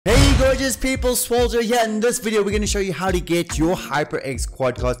gorgeous people, Swol here. In this video, we're going to show you how to get your HyperX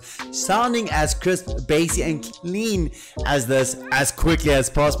Quadcast sounding as crisp, bassy, and clean as this as quickly as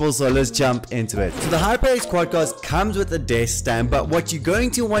possible. So let's jump into it. So the HyperX Quadcast comes with a desk stand, but what you're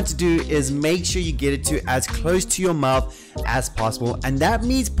going to want to do is make sure you get it to as close to your mouth as possible, and that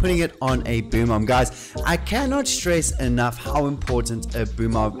means putting it on a boom arm. Guys, I cannot stress enough how important a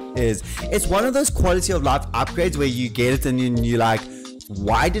boom arm is. It's one of those quality of life upgrades where you get it and you're like,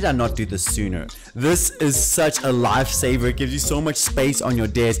 why did I not do this sooner? This is such a lifesaver. It gives you so much space on your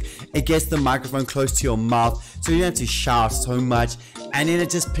desk. It gets the microphone close to your mouth so you don't have to shout so much, and then it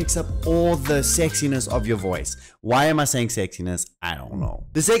just picks up all the sexiness of your voice. Why am I saying sexiness? I don't know.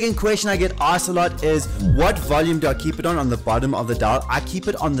 The second question I get asked a lot is, what volume do I keep it on the bottom of the dial? I keep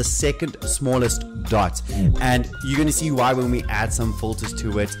it on the second smallest dot, and you're going to see why when we add some filters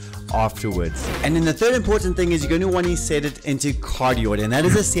to it afterwards. And then the third important thing is you're going to want to set it into cardioid, and that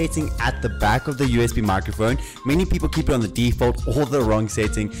is a setting at the back of the USB microphone. Many people keep it on the default or the wrong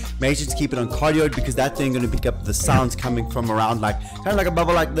setting. Make sure to keep it on cardioid because that thing is going to pick up the sounds coming from around, like kind of like a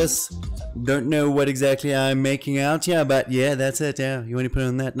bubble like this. Don't know what exactly I'm making out here, but yeah, that's it. Yeah, you want to put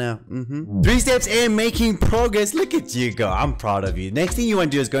on that now. 3 steps in, making progress. Look at you go. I'm proud of you. Next thing you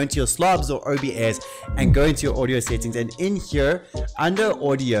want to do is go into your SLOBS or OBS and go into your audio settings, and in here under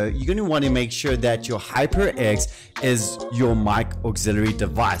audio you're going to want to make sure that your HyperX is your mic auxiliary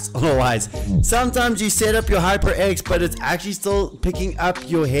device. Otherwise, sometimes you set up your HyperX but it's actually still picking up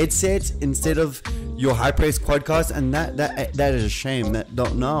your headset instead of your HyperX Quadcast, and that is a shame.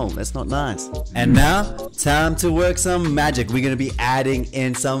 That's not nice. And now, time to work some magic. We're going to be adding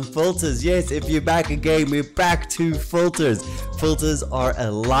in some filters. Yes, if you're back again, we're back to filters. Filters are a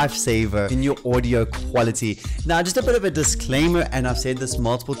lifesaver in your audio quality. Now, just a bit of a disclaimer, and I've said this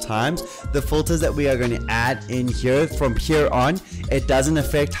multiple times, the filters that we are going to add in here from here on, it doesn't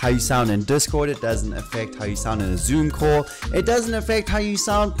affect how you sound in Discord, it doesn't affect how you sound in a Zoom call, it doesn't affect how you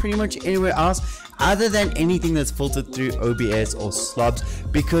sound pretty much anywhere else other than anything that's filtered through OBS or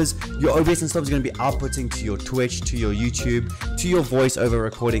SLOBS, because your OBS and SLOBS are going to be outputting to your Twitch, to your YouTube, to your voiceover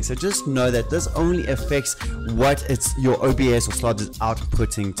recording. So just know that this only affects what your OBS or SLOBS is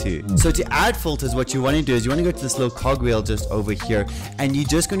outputting to. So to add filters, what you want to do is you want to go to this little cogwheel just over here, and you're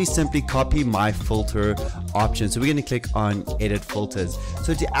just going to simply copy my filter option. So we're going to click on edit filters.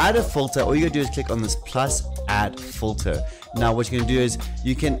 So to add a filter, all you're going to do is click on this plus add filter. Now what you're going to do is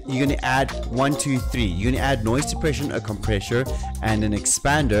you're going to add 1, 2, 3. You're going to add noise suppression, a compressor, and an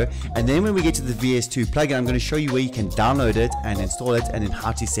expander. And then when we get to the VS2 plugin, I'm going to show you where you can download it and install it, and then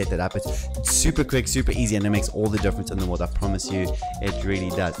how to set that up. It's super quick, super easy, and it makes all the difference in the world. I promise you, it really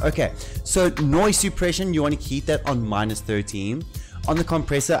does. Okay, so noise suppression, you want to keep that on -13. On the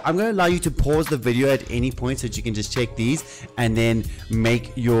compressor, I'm going to allow you to pause the video at any point so that you can just check these and then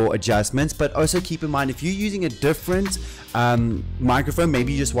make your adjustments. But also keep in mind, if you're using a different microphone,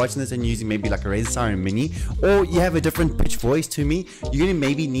 maybe you're just watching this and using maybe like a Razer Siren Mini, or you have a different pitch voice to me, you're going to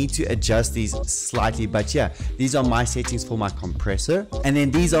maybe need to adjust these slightly. But yeah, these are my settings for my compressor, and then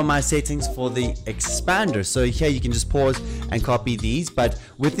these are my settings for the expander. So here you can just pause and copy these, but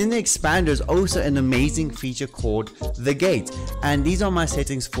within the expander is also an amazing feature called the gate, and these are my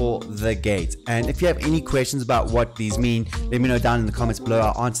settings for the gate. And if you have any questions about what these mean, let me know down in the comments below.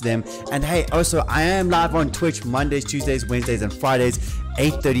 I'll answer them. And hey, also I am live on Twitch Mondays, Tuesdays, Wednesdays, and Fridays,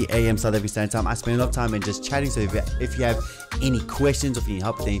 8:30 a.m. South African Standard Time. I spend a lot of time in just chatting, so if you have any questions or if you need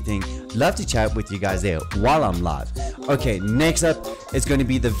help with anything, love to chat with you guys there while I'm live. Okay, next up is going to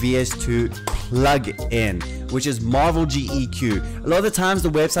be the VS2 plug-in, which is Marvel GEQ. A lot of the times the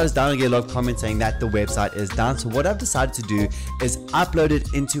website is down. I get a lot of comments saying that the website is down. So what I've decided to do is upload it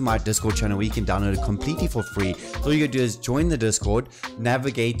into my Discord channel where you can download it completely for free. So all you gotta do is join the Discord,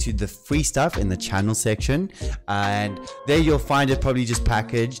 navigate to the free stuff in the channel section, and there you'll find it probably just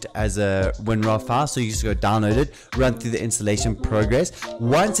packaged as a WinRAR file. So you just go download it, run through the installation progress.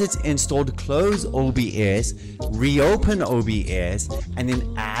 Once it's installed, close OBS, reopen OBS, and then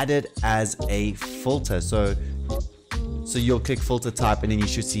add it as a filter. So you'll click filter type, and then you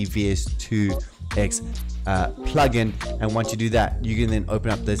should see VS2X plugin, and once you do that, you can then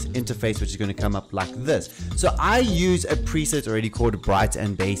open up this interface, which is going to come up like this. So I use a preset already called bright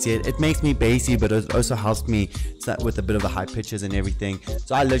and bassy. It makes me bassy, but it also helps me with a bit of the high pitches and everything.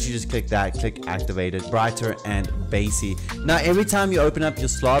 So I literally just click that, click activated, brighter and bassy. Now every time you open up your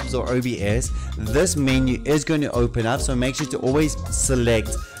SLOBS or OBS, this menu is going to open up, so make sure to always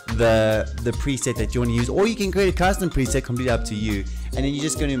select the preset that you want to use, or you can create a custom preset, completely up to you. And then you're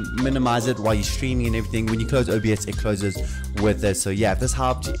just going to minimize it while you're streaming and everything. When you close OBS, it closes with it. So yeah, if this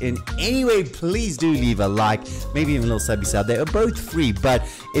helped you in any way, please do leave a like, maybe even a little subby sub. They are both free, but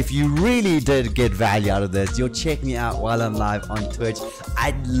if you really did get value out of this, you'll check me out while I'm live on Twitch.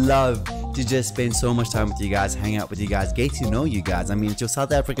 I'd love to just spend so much time with you guys, hang out with you guys, get to know you guys. I mean, it's your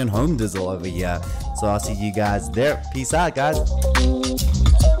South African home dizzle over here. So I'll see you guys there. Peace out, guys.